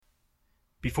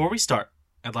Before we start,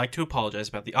 I'd like to apologize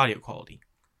about the audio quality.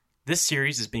 This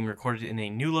series is being recorded in a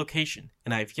new location,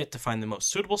 and I have yet to find the most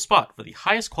suitable spot for the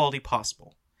highest quality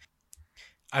possible.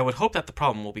 I would hope that the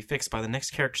problem will be fixed by the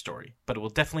next character story, but it will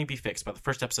definitely be fixed by the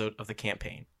first episode of the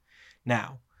campaign.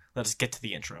 Now, let us get to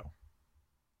the intro.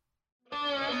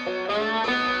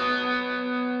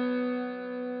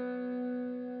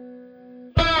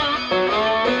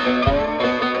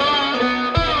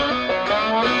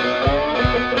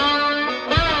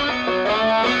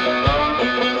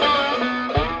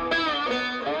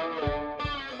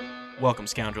 Welcome,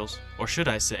 scoundrels, or should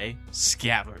I say,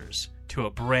 scavers, to a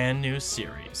brand new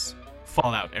series,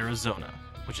 Fallout Arizona,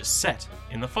 which is set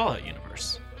in the Fallout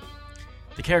universe.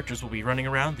 The characters will be running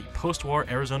around the post-war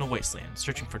Arizona wasteland,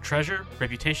 searching for treasure,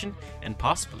 reputation, and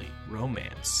possibly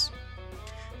romance.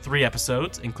 3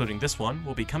 episodes, including this one,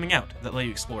 will be coming out that let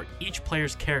you explore each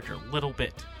player's character a little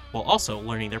bit, while also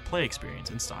learning their play experience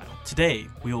and style. Today,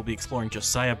 we will be exploring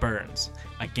Josiah Burns,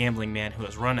 a gambling man who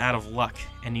has run out of luck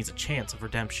and needs a chance of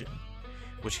redemption,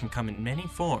 which can come in many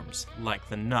forms, like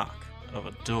the knock of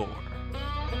a door.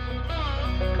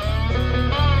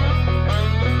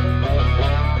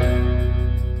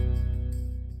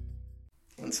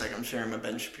 One second, I'm sharing my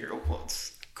Ben Shapiro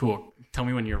quotes. Cool. Tell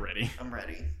me when you're ready. I'm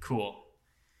ready. Cool.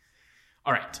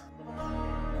 All right.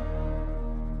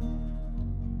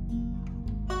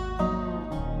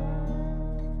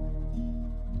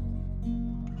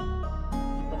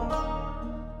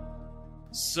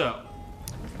 So,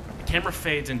 the camera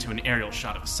fades into an aerial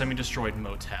shot of a semi-destroyed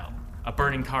motel. A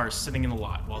burning car is sitting in the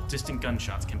lot while distant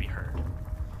gunshots can be heard.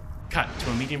 Cut to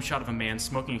a medium shot of a man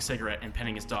smoking a cigarette and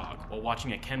petting his dog while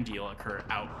watching a chem deal occur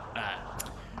a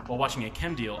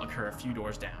few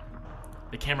doors down.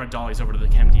 The camera dollies over to the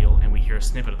chem deal and we hear a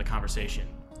snippet of the conversation.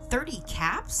 30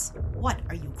 caps? What,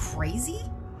 are you crazy?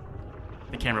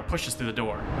 The camera pushes through the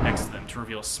door next to them to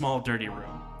reveal a small, dirty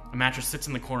room. A mattress sits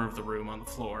in the corner of the room on the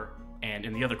floor, and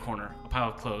in the other corner, a pile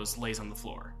of clothes lays on the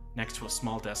floor, next to a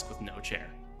small desk with no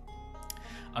chair.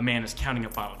 A man is counting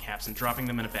up bottle caps and dropping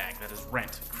them in a bag that has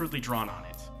rent crudely drawn on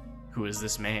it. Who is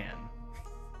this man?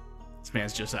 This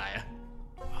man's Josiah.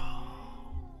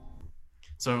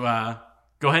 So,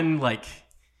 go ahead and,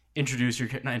 introduce your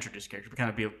character, but kind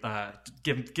of be,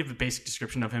 give a basic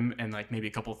description of him and, maybe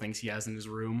a couple of things he has in his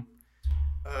room.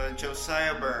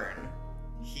 Josiah Byrne.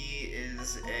 He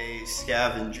is a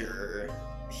scavenger.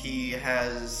 He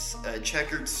has a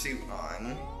checkered suit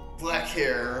on, black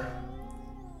hair,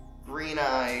 green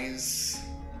eyes,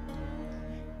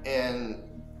 and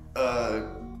a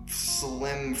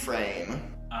slim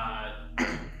frame. Do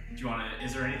you want to...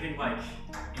 Is there anything,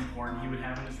 important he would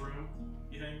have in his room,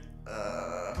 you think?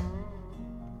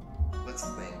 Let's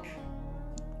think.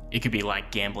 It could be,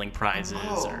 gambling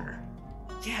prizes, or...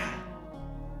 Yeah.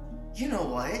 You know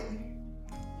what?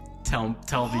 Tell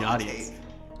the audience.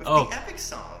 With the epic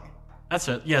song. That's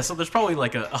it. Yeah, so there's probably,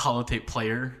 a holotape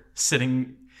player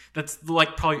sitting... That's,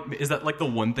 probably... Is that, the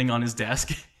one thing on his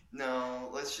desk?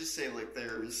 No, let's just say,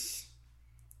 there's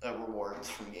rewards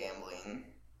from gambling.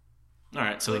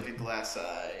 Alright, so... a glass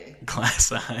eye.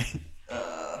 Glass eye.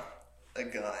 A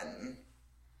gun.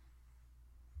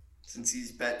 Since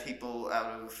he's bet people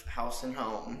out of house and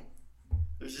home,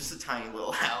 there's just a tiny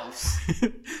little house.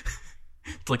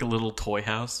 It's like a little toy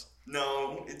house?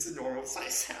 No, it's a normal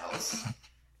size house.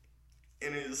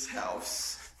 In his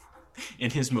house.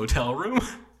 In his motel room?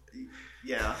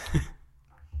 Yeah.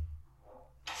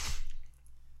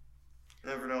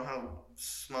 Never know how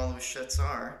small those shits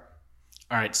are.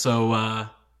 Alright, so,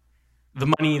 the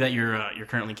money that you're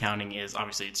currently counting is,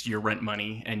 obviously, it's your rent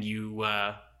money, and you,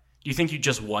 do you think you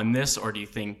just won this, or do you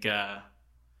think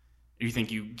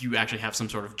you actually have some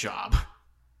sort of job?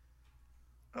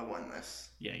 I won this.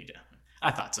 Yeah, you do. I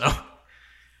thought so.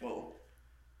 Well,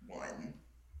 won.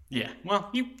 Yeah, well,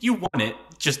 you won it.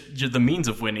 Just the means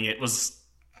of winning it was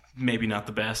maybe not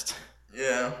the best.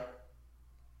 Yeah.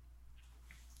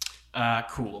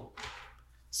 Cool.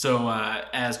 So,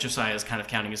 as Josiah is kind of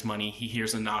counting his money, he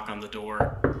hears a knock on the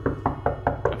door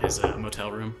of his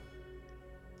motel room.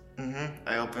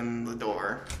 I open the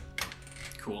door.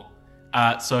 Cool.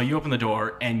 So you open the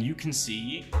door, and you can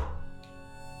see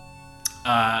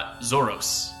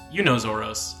Zoros. You know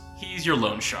Zoros. He's your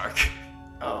loan shark.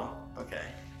 Oh, okay.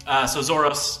 So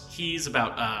Zoros, he's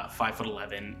about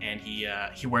 5'11", and he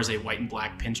wears a white and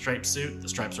black pinstripe suit. The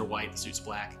stripes are white, the suit's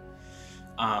black.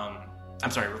 I'm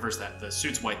sorry, reverse that. The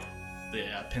suit's white,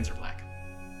 the pins are black.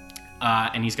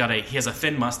 And he has a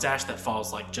thin mustache that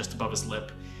falls just above his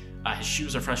lip. His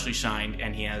shoes are freshly shined,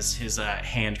 and he has his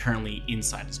hand currently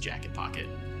inside his jacket pocket.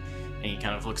 And he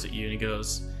kind of looks at you and he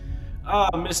goes, Ah,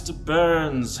 Mr.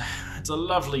 Burns. It's a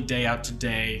lovely day out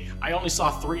today. I only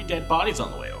saw 3 dead bodies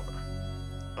on the way over.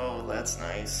 Oh, that's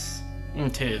nice.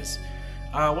 Tis.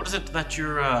 What is it that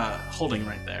you're, holding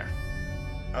right there?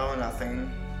 Oh,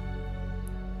 nothing.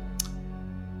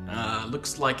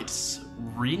 Looks like it's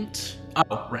rent?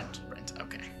 Oh, rent,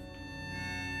 okay.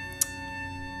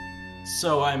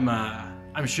 So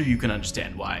I'm sure you can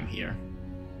understand why I'm here.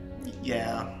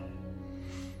 Yeah.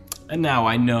 And now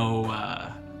I know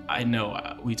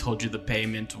we told you the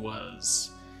payment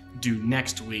was due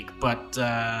next week, but,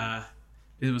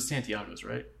 it was Santiago's,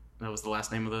 right? That was the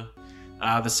last name of the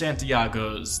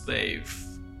Santiagos. They've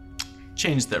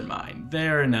changed their mind.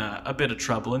 They're in a bit of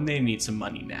trouble and they need some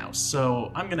money now.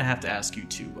 So I'm gonna have to ask you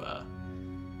to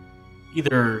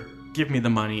either give me the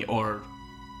money or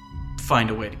find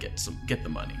a way to get the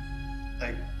money.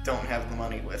 I don't have the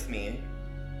money with me.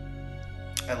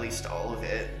 At least all of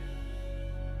it.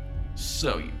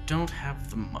 So you don't have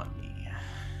the money.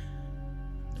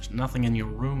 There's nothing in your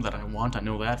room that I want, I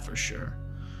know that for sure.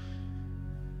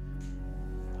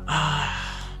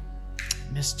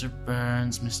 Mr.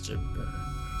 Burns.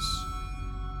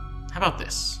 How about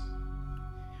this?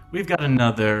 We've got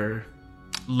another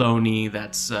loanee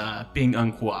that's being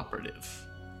uncooperative.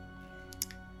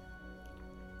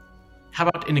 How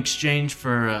about in exchange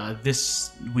for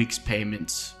this week's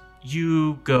payment,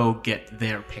 you go get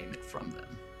their payment from them?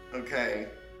 Okay.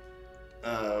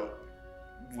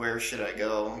 Where should I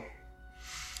go?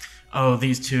 Oh,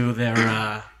 these two, they're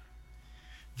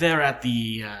at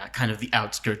the kind of the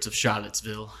outskirts of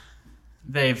Charlottesville.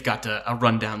 They've got a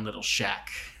rundown little shack.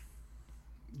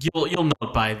 You'll know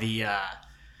it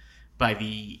by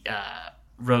the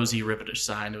Rosie Riveter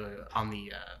sign on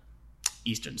the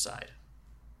eastern side.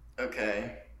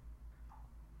 Okay.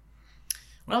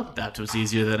 Well, that was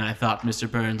easier than I thought, Mr.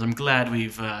 Burns. I'm glad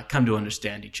we've come to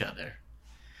understand each other.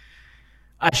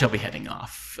 I shall be heading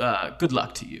off. Good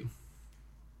luck to you.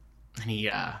 And he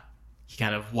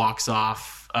kind of walks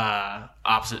off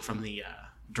opposite from the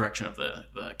direction of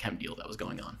the chem deal that was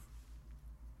going on.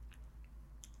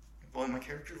 Boy, my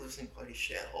character lives in quite a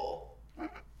shithole.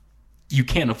 You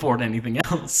can't afford anything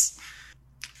else.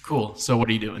 Cool. So what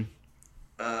are you doing?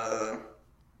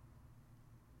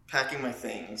 Packing my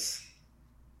things.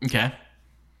 Okay.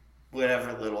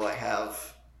 Whatever little I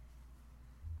have.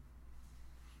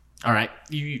 All right.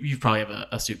 You probably have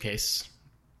a suitcase.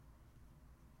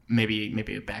 Maybe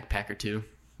a backpack or two.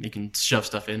 You can shove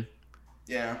stuff in.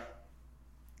 Yeah.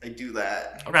 I do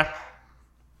that. Okay.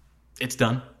 It's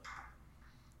done.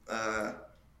 I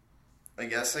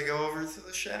guess I go over to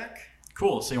the shack.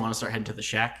 Cool. So you want to start heading to the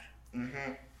shack?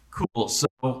 Mm-hmm. Cool. So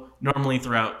normally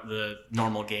throughout the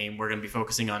normal game, we're going to be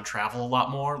focusing on travel a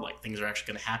lot more. Like things are actually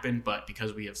going to happen. But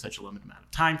because we have such a limited amount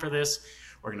of time for this,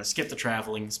 we're going to skip the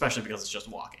traveling, especially because it's just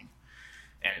walking.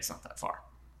 And it's not that far.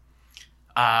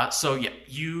 So yeah,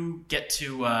 you get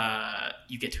to a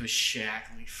shack.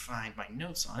 Let me find my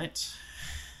notes on it.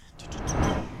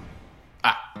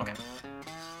 Okay.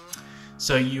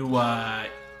 So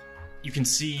you can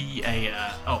see a.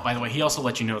 Oh, by the way, he also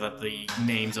let you know that the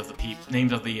names of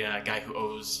the guy who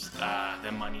owes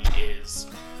them money is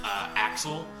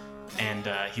Axel, and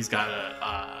he's got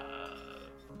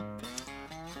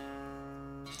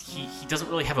He doesn't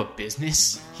really have a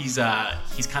business. He's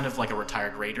kind of like a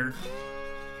retired raider.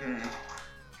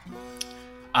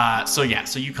 So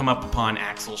you come up upon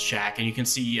Axel's shack, and you can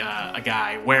see a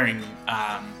guy wearing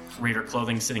raider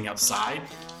clothing sitting outside.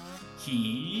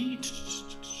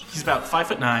 He's about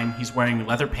 5'9". He's wearing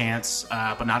leather pants,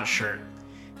 but not a shirt.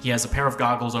 He has a pair of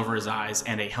goggles over his eyes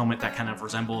and a helmet that kind of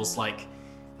resembles like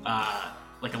a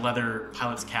leather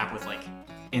pilot's cap with like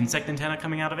insect antenna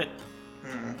coming out of it.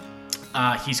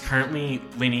 He's currently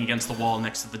leaning against the wall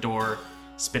next to the door,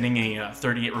 spinning a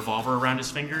 .38 revolver around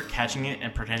his finger, catching it,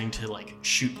 and pretending to like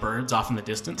shoot birds off in the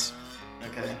distance.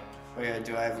 Okay. Oh yeah,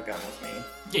 do I have a gun with me?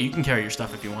 Yeah, you can carry your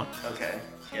stuff if you want. Okay.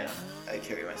 Yeah, I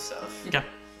carry my stuff. Okay.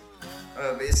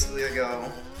 Basically I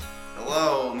go,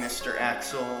 "Hello, Mr.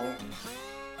 Axel.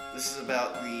 This is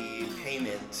about the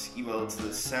payment you owe to the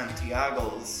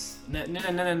Santiagos."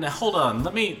 No, hold on.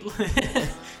 Let me...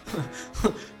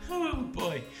 Oh,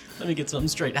 boy. Let me get something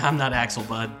straight. I'm not Axel,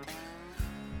 bud.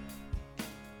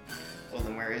 Well,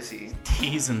 then where is he?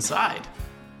 He's inside.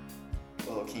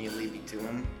 Well, can you lead me to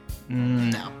him?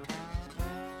 No.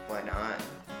 Why not?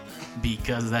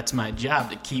 Because that's my job,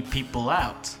 to keep people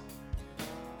out.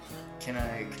 Can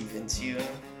I convince you?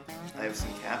 I have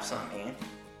some caps on me.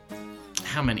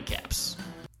 How many caps?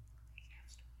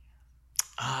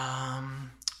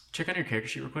 Check on your character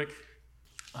sheet real quick.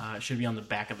 It should be on the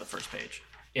back of the first page,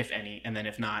 if any, and then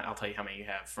if not, I'll tell you how many you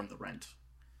have from the rent.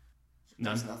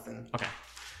 There's nothing. Okay.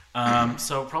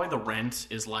 So probably the rent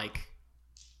is like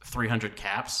 300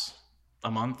 caps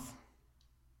a month.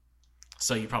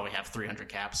 So you probably have 300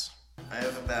 caps. I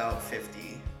have about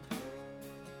 50.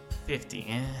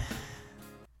 50.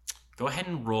 Go ahead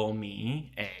and roll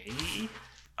me a...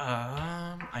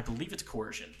 I believe it's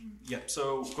coercion. Yep,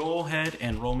 so go ahead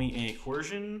and roll me a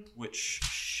coercion, which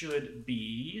should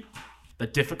be... The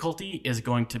difficulty is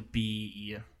going to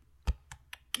be...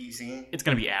 Easy. It's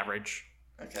going to be average.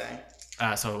 Okay.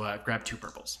 So grab 2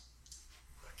 purples.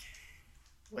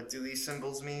 What do these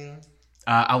symbols mean?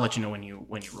 I'll let you know when you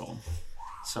roll.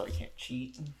 So I can't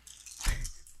cheat.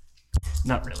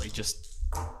 Not really, just...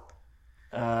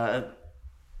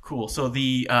 Cool. So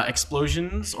the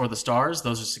explosions or the stars,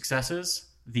 those are successes.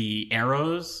 The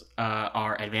arrows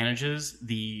are advantages.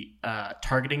 The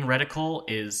targeting reticle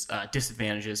is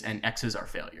disadvantages, and X's are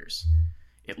failures.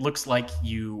 It looks like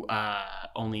you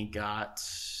got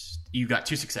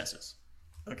 2 successes.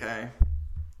 Okay.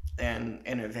 And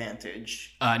an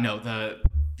advantage. No,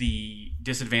 the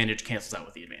disadvantage cancels out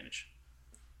with the advantage.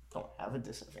 Don't have a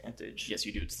disadvantage. Yes,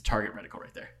 you do. It's the target reticle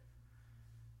right there.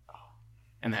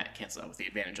 And that cancels out with the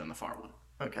advantage on the far one.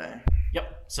 Okay.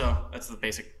 Yep. So that's the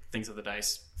basic things of the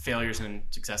dice. Failures and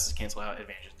successes cancel out.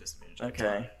 Advantages and disadvantages.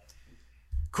 Okay.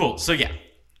 Cool. So yeah,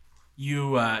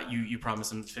 you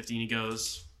promise him 15. He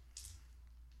goes.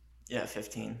 Yeah,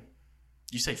 15.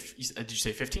 Did you say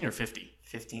 15 or 50?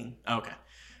 15. Okay.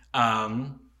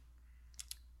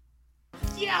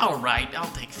 Yeah. All right.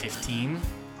 I'll take 15.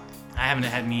 I haven't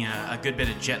had me a good bit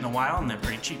of jet in a while, and they're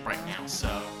pretty cheap right now. So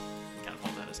kind of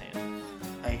holds out his hand.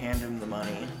 I hand him the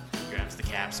money. He grabs the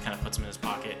caps, kind of puts them in his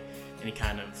pocket, and he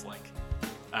kind of like,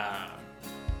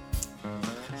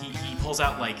 he pulls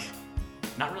out like,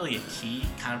 not really a key,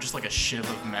 kind of just like a shiv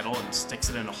of metal, and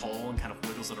sticks it in a hole and kind of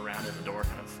wiggles it around, and the door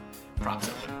kind of props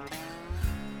open.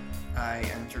 I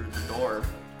enter the door.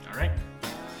 All right.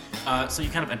 So you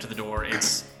kind of enter the door.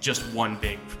 It's just one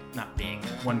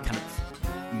one kind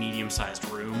of medium-sized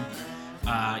room.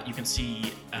 You can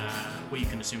see what you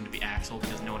can assume to be Axel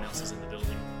because no one else is in the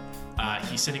building.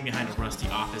 He's sitting behind a rusty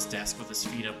office desk with his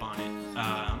feet up on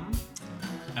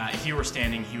it. If he were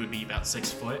standing, he would be about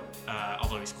 6 foot,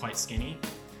 although he's quite skinny.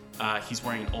 He's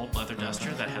wearing an old leather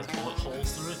duster that has bullet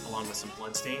holes through it, along with some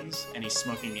blood stains, and he's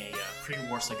smoking a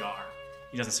pre-war cigar.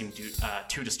 He doesn't seem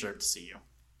too disturbed to see you.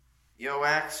 Yo,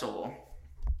 Axel.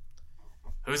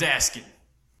 Who's asking?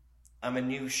 I'm a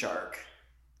new shark.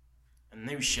 A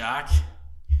new shark?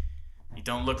 You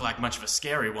don't look like much of a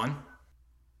scary one.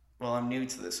 Well, I'm new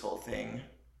to this whole thing.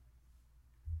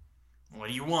 What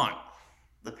do you want?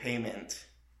 The payment.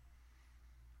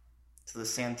 To the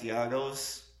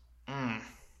Santiagos.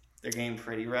 They're getting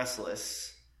pretty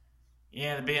restless.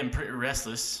 Yeah, they're being pretty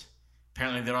restless.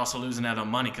 Apparently they're also losing out on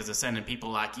money because they're sending people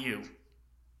like you.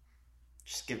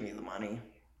 Just give me the money.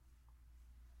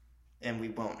 And we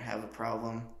won't have a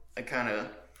problem. I kind of,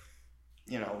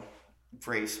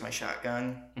 brace my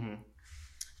shotgun.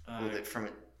 Hold it from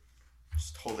it.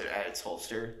 Just hold it at its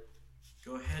holster.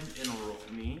 Go ahead and roll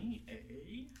me a...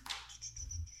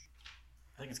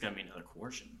 I think it's going to be another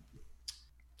coercion.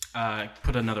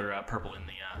 Put another purple in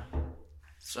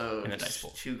the dice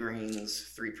pool. 2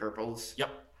 greens, 3 purples. Yep.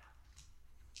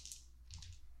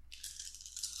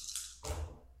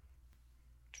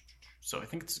 So I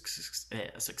think it's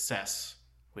a success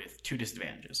with 2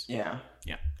 disadvantages. Yeah.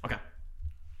 Yeah. Okay.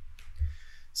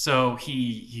 So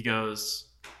he goes,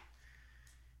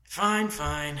 fine.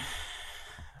 I'm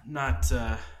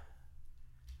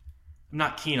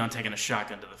not keen on taking a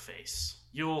shotgun to the face.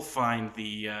 You'll find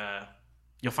the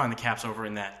caps over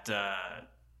in that.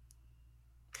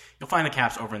 You'll find the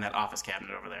caps over in that office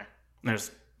cabinet over there. There's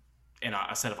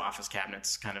a set of office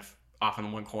cabinets, kind of off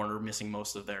in one corner, missing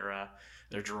most of their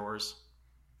drawers.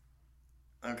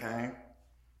 Okay.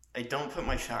 I don't put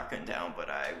my shotgun down, but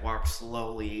I walk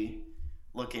slowly,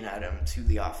 looking at him, to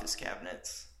the office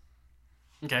cabinets.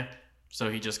 Okay. So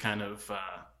he's just kind of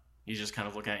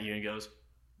looking at you and he goes,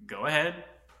 "Go ahead.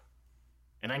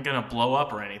 It ain't gonna blow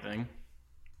up or anything."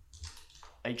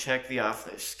 I check the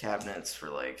office cabinets for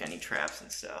any traps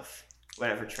and stuff.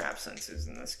 Whatever trap sense is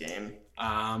in this game.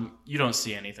 You don't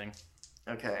see anything.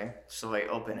 Okay, so I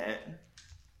open it.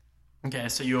 Okay,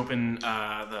 so you open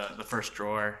the first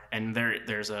drawer, and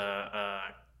there's a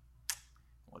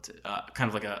kind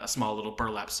of like a small little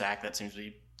burlap sack that seems to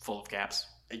be full of caps.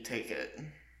 I take it.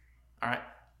 All right.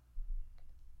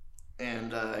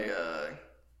 And I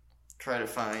try to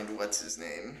find what's his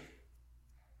name.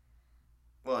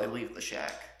 Well, I leave the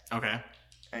shack. Okay.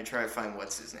 I try to find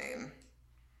what's his name.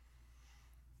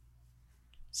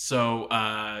 So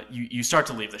you start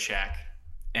to leave the shack,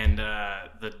 and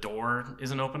the door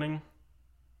isn't opening.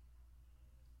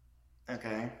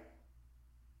 Okay.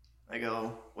 I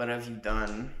go, what have you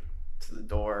done to the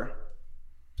door?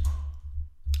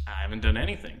 I haven't done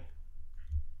anything.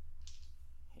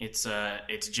 It's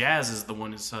Jazz is the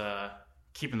one who's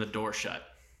keeping the door shut.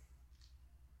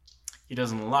 He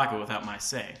doesn't lock it without my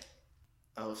say.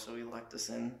 Oh, so he locked us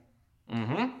in?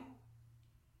 Mm-hmm.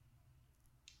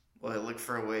 Well, I look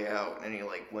for a way out. Any,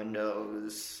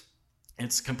 windows?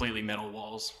 It's completely metal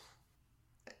walls.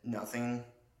 Nothing?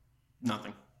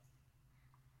 Nothing.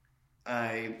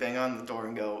 I bang on the door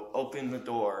and go, open the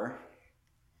door.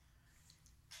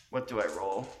 What do I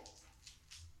roll?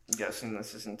 I'm guessing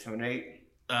this is Intimidate?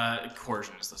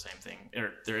 Coercion is the same thing.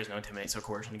 There is no Intimidate, so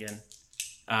Coercion again.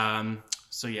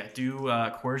 So yeah, do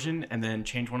Coercion and then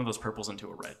change one of those purples into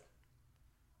a red.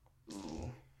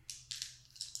 Ooh.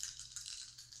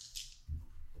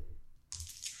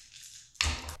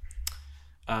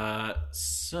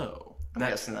 So I'm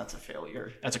guessing that's a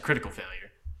failure. That's a critical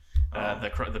failure.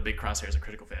 The big crosshair is a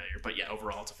critical failure, but yeah,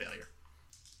 overall it's a failure.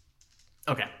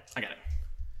 Okay, I got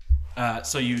it.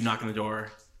 So you knock on the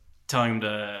door, telling him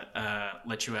to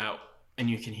let you out, and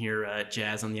you can hear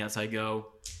Jazz on the outside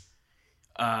go,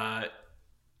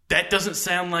 "That doesn't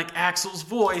sound like Axel's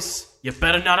voice. You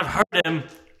better not have heard him."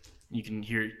 You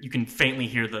can faintly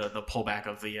hear the pullback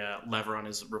of the lever on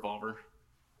his revolver.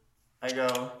 I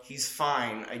go, he's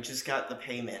fine. I just got the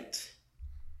payment.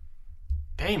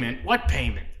 Payment? What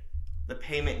payment? The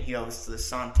payment he owes to the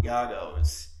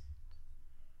Santiagos.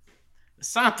 The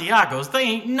Santiagos, they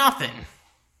ain't nothing.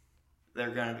 They're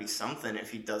gonna be something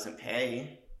if he doesn't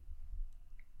pay.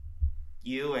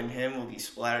 You and him will be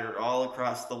splattered all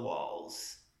across the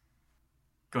walls.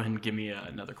 Go ahead and give me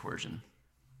another coercion.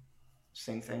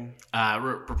 Same thing?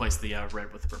 Replace the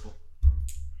red with the purple.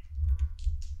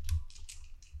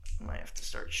 I might have to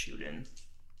start shooting.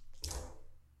 Let's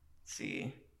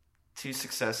see. 2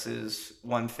 successes,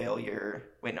 1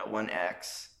 failure. Wait, no, 1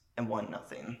 X, and 1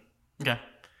 nothing. Okay.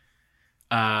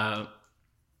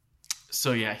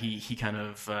 So yeah, he kind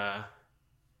of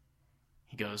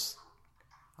he goes,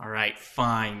 "All right,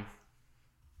 fine."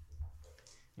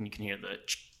 And you can hear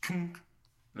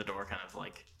the door kind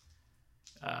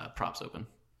of props open.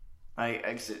 I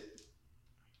exit.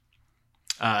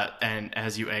 And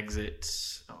as you exit,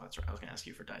 oh, that's right. I was gonna ask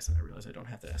you for dice, and I realized I don't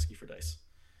have to ask you for dice.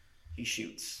 He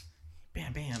shoots.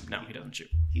 Bam, bam. No, he doesn't shoot.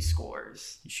 He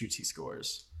scores. He shoots. He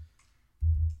scores.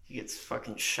 He gets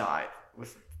fucking shot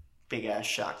with a big-ass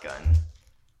shotgun.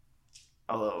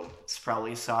 Although, it's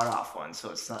probably a sawed-off one, so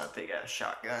it's not a big-ass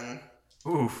shotgun.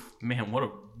 Oof, man, what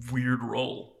a weird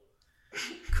roll.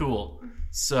 Cool.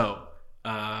 So,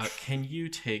 can you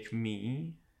take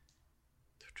me...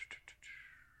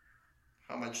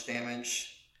 How much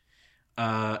damage?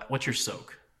 What's your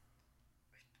soak?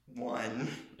 1.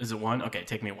 Is it 1? Okay,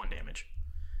 take me 1 damage.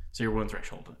 So your wound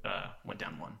threshold went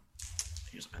down 1.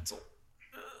 Here's a pencil.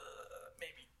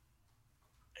 Maybe.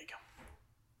 There you go.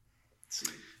 Let's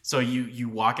see. So you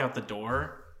walk out the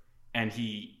door, and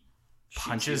he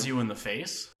punches you in the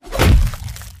face.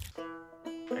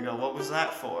 I go, what was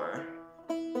that for?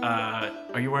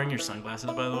 Are you wearing your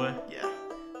sunglasses, by the way? Yeah.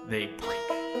 They break.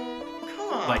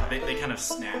 Come on. Like, they kind of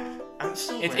snap. I'm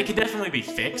still It could definitely be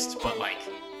fixed, but,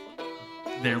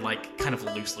 they're, kind of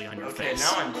loosely on your Okay, face.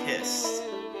 now I'm pissed.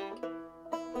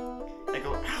 I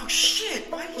go, ow,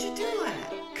 shit, why did you do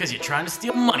that? Because you're trying to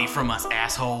steal money from us,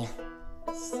 asshole.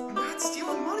 I'm not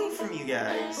stealing money from you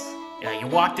guys. Yeah, you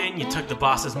walked in, you took the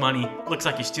boss's money. Looks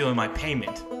like you're stealing my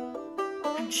payment.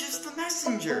 I'm just the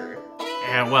messenger.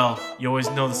 Yeah, well, you always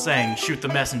know the saying, shoot the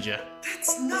messenger.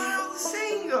 That's not how the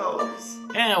saying goes.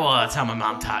 Yeah, well, that's how my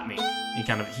mom taught me.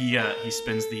 He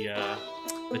spins the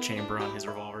chamber on his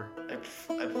revolver.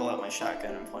 I pull out my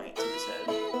shotgun and point it to his head.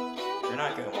 You're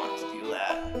not gonna want to do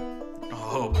that.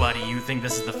 Oh, buddy, you think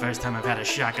this is the first time I've had a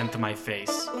shotgun to my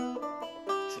face?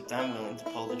 Except I'm willing to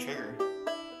pull the trigger.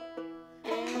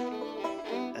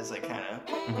 As I kind of,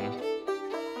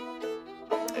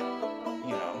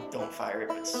 don't fire it,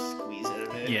 but squeeze it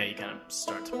a bit. Yeah, you kind of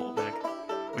start to pull it back.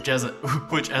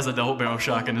 Which as a double barrel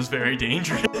shotgun is very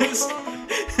dangerous.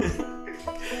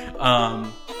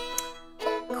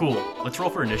 Cool. Let's roll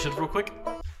for initiative real quick.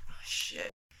 Oh,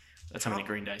 shit. That's how many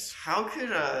green dice. How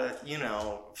could,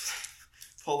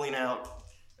 pulling out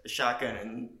a shotgun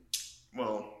and,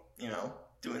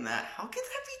 doing that, how could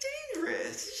that be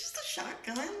dangerous? It's just a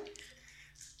shotgun.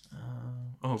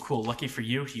 Oh, cool. Lucky for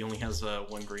you, he only has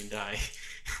 1 green die.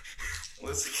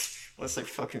 Unless I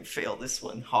fucking fail this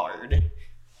one hard.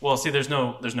 Well, see, there's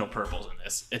no purples in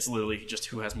this. It's literally just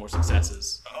who has more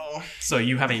successes. Oh. So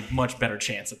you have a much better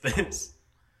chance at this.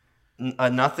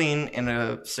 Nothing and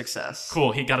a success.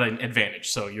 Cool. He got an advantage,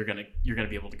 so you're gonna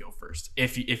be able to go first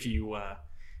if you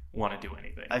want to do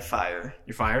anything. I fire.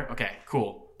 You fire? Okay.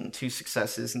 Cool. And 2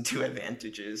 successes and 2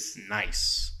 advantages.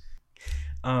 Nice.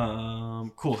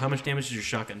 Cool. How much damage does your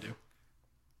shotgun do?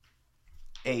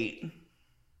 8.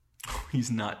 He's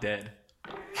not dead.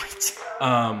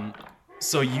 What?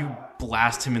 So you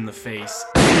blast him in the face,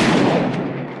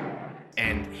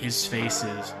 and his face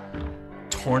is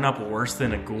torn up worse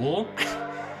than a ghoul.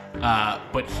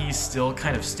 But he's still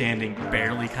kind of standing,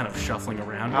 barely kind of shuffling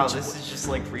around. Oh, this is just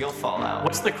like real Fallout.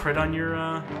 What's the crit on your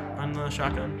on the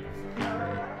shotgun?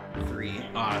 3.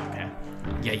 Oh, okay.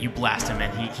 Yeah, you blast him,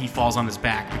 and he falls on his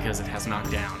back because it has knocked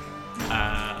down.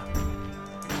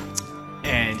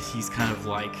 And he's kind of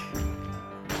like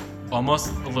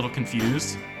almost a little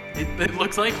confused. It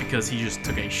looks like, because he just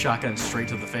took a shotgun straight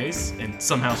to the face and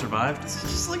somehow survived. This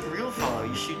is just like real Fallout.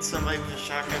 You shoot somebody with a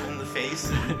shotgun in the face,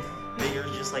 and they're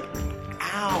just like,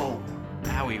 ow.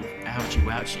 Owie, ouchie,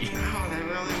 wouchie. Oh, that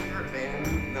really hurt,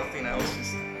 man. Nothing else.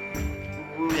 Just,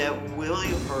 ooh, that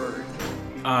really hurt.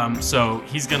 So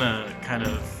he's gonna kind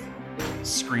of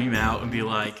scream out and be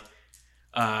like,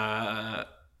 I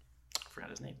forgot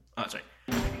his name. Oh, that's right.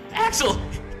 Axel,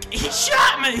 he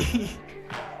shot me!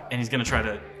 And he's gonna try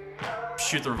to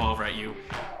shoot the revolver at you.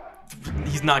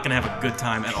 He's not gonna have a good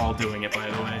time at all doing it, by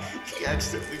the way. He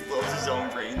accidentally blows his own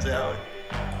brains out.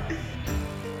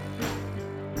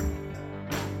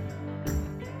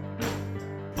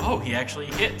 Oh, he actually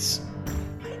hits.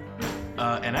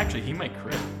 And actually, he might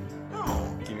crit.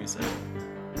 No, Give me a second.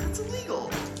 that's illegal.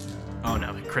 Oh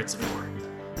no, it crits 4.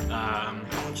 How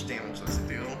much damage does it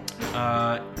do?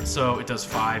 So it does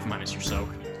 5 minus your soak,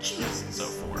 Jesus. so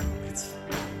 4. It's...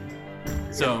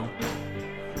 So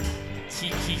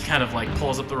he kind of like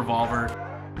pulls up the revolver,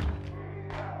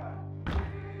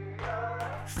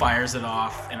 fires it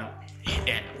off, and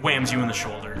it whams you in the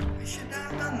shoulder. I should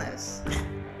not have done this. Should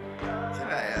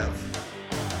I have?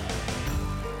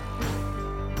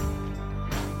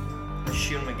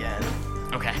 Shoot him again.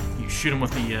 Okay, you shoot him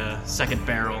with the second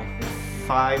barrel.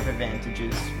 5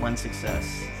 advantages, 1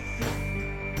 success.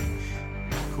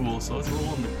 Cool. So let's roll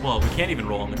on the. Well, we can't even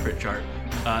roll on the crit chart.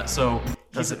 So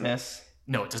Does it miss?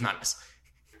 No, it does not miss.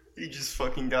 He just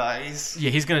fucking dies.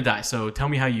 Yeah, he's gonna die. So tell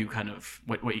me how you kind of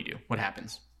what you do. What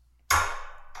happens?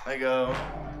 I go,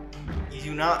 you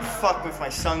do not fuck with my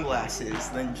sunglasses,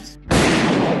 then just...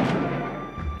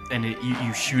 And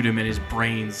you shoot him, and his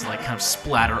brains like kind of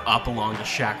splatter up along the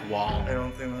shack wall. I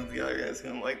don't think that the other guy's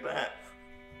gonna like that.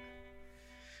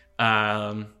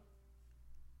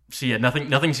 So yeah,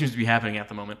 nothing seems to be happening at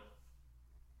the moment.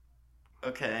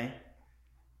 Okay.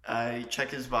 I check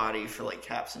his body for like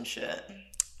caps and shit.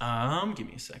 Give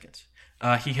me a second.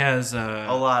 He has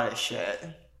A lot of shit.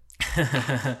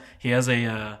 he has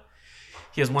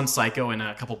one psycho and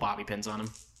a couple bobby pins on him.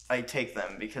 I take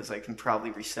them because I can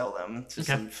probably resell them to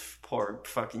Okay. some poor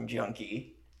fucking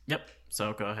junkie. Yep.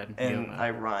 So go ahead. And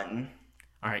I run.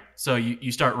 All right. So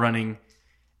you start running,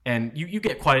 and you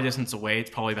get quite a distance away. It's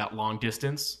probably about long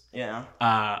distance. Yeah.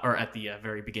 Or at the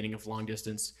very beginning of long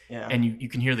distance. Yeah. And you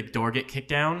can hear the door get kicked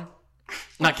down.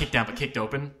 Not kicked down, but kicked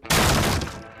open.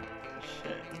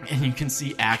 Shit. And you can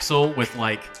see Axel with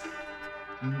like...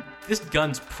 This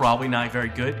gun's probably not very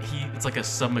good. It's like a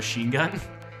submachine gun.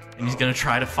 And he's going to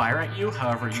try to fire at you.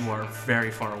 However, you are very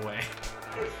far away.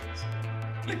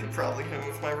 I could probably hit him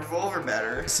with my revolver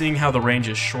better. Seeing how the range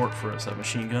is short for a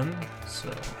submachine gun, so...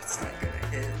 It's not gonna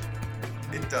hit.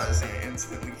 It does, and it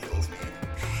instantly kills me.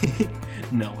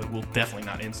 No, it will definitely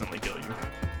not instantly kill you.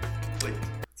 Like,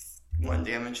 1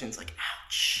 damage, and it's like,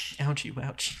 ouch. Ouchie,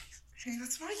 wouchie. Hey,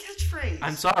 that's my catchphrase.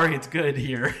 I'm sorry, it's good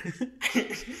here.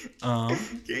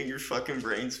 Getting your fucking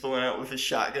brains blown out with a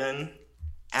shotgun.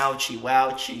 Ouchie,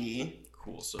 wouchie.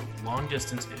 Cool, so long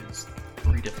distance is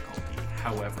 3 difficulty.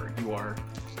 However, you are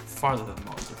farther than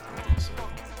long difficulty, so...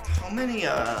 How many,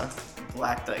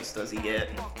 black dice does he get?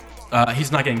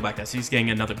 He's not getting black dice, he's getting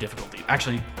another difficulty.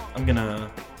 Actually, I'm gonna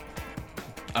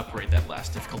upgrade that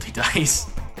last difficulty dice.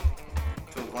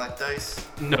 To a black dice?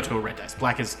 No, to a red dice.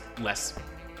 Black is less.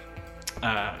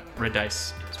 Red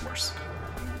dice is worse.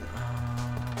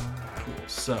 Cool,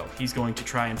 so he's going to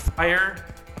try and fire,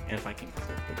 and if I can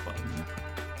click the button...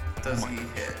 Does he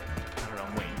hit? I don't know,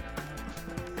 I'm waiting.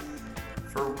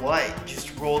 For what?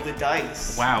 Just roll the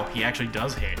dice. Wow, he actually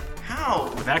does hit.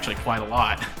 How? With actually quite a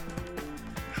lot.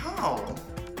 How?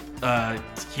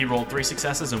 He rolled 3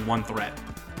 successes and 1 threat.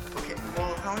 Okay,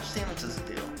 well, how much damage does it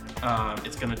do?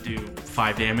 It's gonna do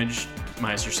 5 damage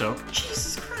minus your soak.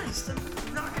 Jesus Christ, I'm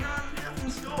knocking on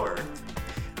heaven's door.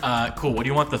 Cool, what do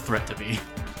you want the threat to be?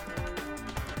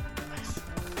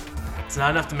 It's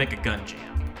not enough to make a gun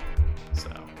jam. So,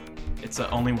 it's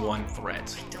only one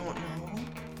threat. I don't know.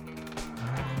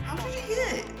 How did he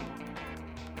hit?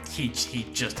 He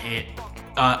just hit.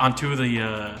 On two of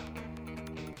the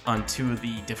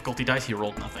difficulty dice, he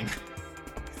rolled nothing.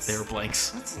 They were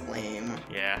blanks. That's lame.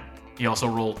 Yeah. He also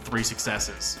rolled 3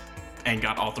 successes and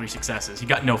got all 3 successes. He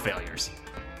got no failures.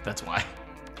 That's why.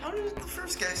 How did the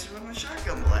first guy survive a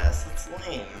shotgun blast? That's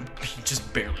lame. He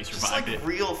just barely Just survived like it.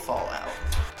 real Fallout.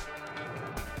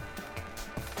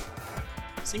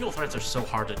 Single threats are so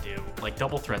hard to do. Like,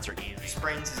 double threats are He easy.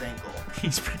 sprains his ankle.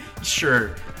 He's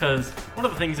sure, because one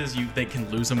of the things is they can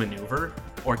lose a maneuver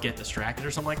or get distracted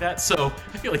or something like that. So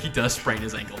I feel like he does sprain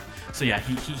his ankle. So yeah,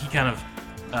 he's kind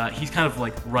of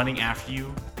like running after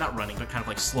you, not running, but kind of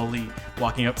like slowly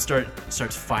walking up,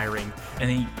 starts firing, and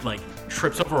then he like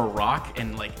trips over a rock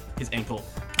and like his ankle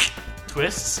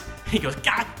twists. He goes,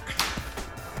 God!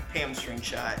 Hamstring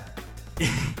shot.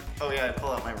 Oh yeah, I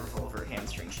pull out my revolver.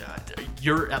 Hamstring shot.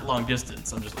 You're at long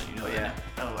distance. I'm just letting you know. Oh that yeah.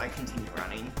 now. Oh, I continue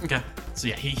running. Okay. So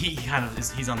yeah, he kind of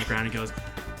he's on the ground. He goes,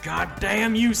 "God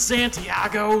damn you,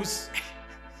 Santiagos!"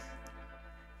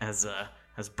 As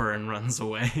Byrne runs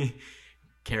away,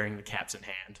 carrying the caps in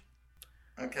hand.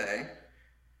 Okay.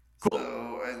 Cool.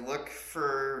 So I look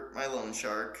for my loan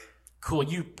shark. Cool.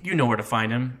 You know where to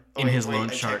find him in his loan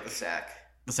I shark. check the sack.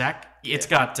 The sack. It's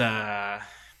Yeah. got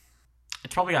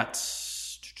it's probably got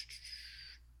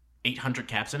 800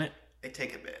 caps in it. I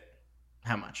take a bit.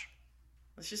 How much?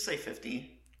 Let's just say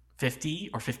 50.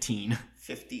 50 or 15?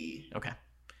 50. Okay.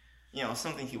 You know,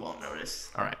 something he won't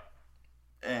notice. All right.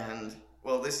 And,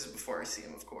 well, this is before I see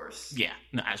him, of course. Yeah.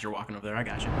 No, as you're walking over there, I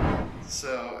got you.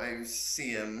 So I see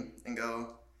him and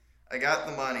go, I got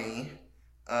the money.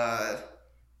 I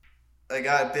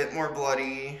got a bit more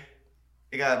bloody.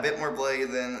 I got a bit more bloody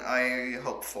than I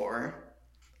hoped for.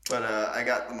 But I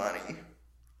got the money.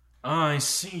 I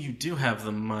see you do have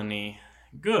the money.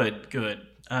 Good.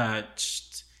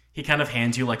 He kind of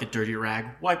hands you like a dirty rag.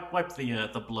 Wipe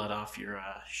the blood off your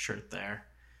shirt there.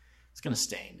 It's gonna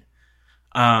stain.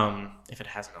 If it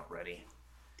hasn't already.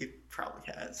 It probably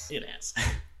has. It has.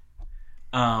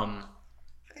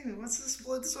 Hey, what's this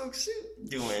blood-soaked suit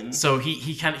doing? So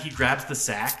he grabs the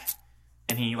sack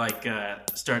and he like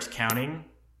starts counting.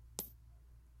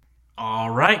 All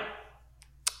right.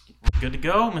 Good to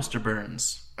go, Mr.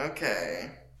 Burns.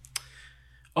 Okay.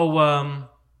 Oh,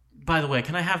 by the way,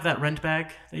 can I have that rent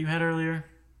bag that you had earlier?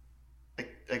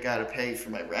 I gotta pay for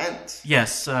my rent.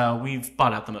 Yes, we've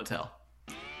bought out the motel.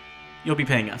 You'll be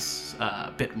paying us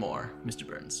a bit more, Mr.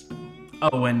 Burns.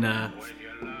 Oh, and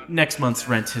next month's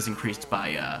rent has increased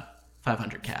by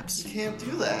 500 caps. You can't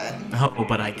do that. Oh,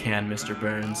 but I can, Mr.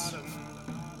 Burns.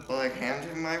 Well, I hand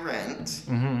him my rent.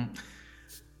 Mm-hmm.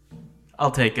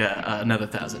 I'll take another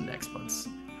 1,000 next month.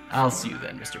 I'll see you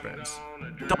then, Mr. Burns.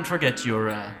 Don't forget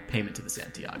your payment to the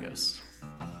Santiagos.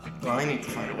 Well, I need to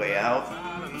find a way out.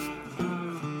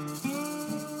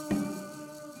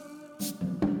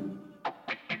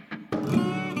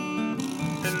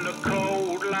 In the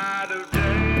cold light of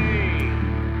day,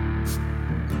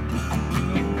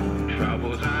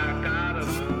 troubles I gotta.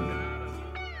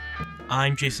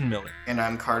 I'm Jason Miller, And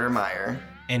I'm Carter Meyer.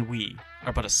 and we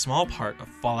are but a small part of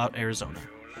Fallout Arizona,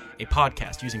 a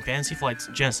podcast using Fantasy Flight's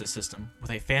Genesis system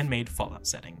with a fan-made Fallout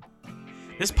setting.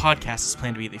 This podcast is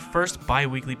planned to be the first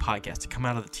bi-weekly podcast to come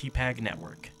out of the TPAG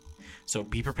network, so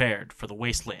be prepared, for the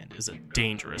Wasteland is a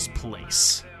dangerous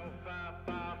place.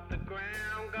 Off the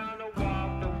ground.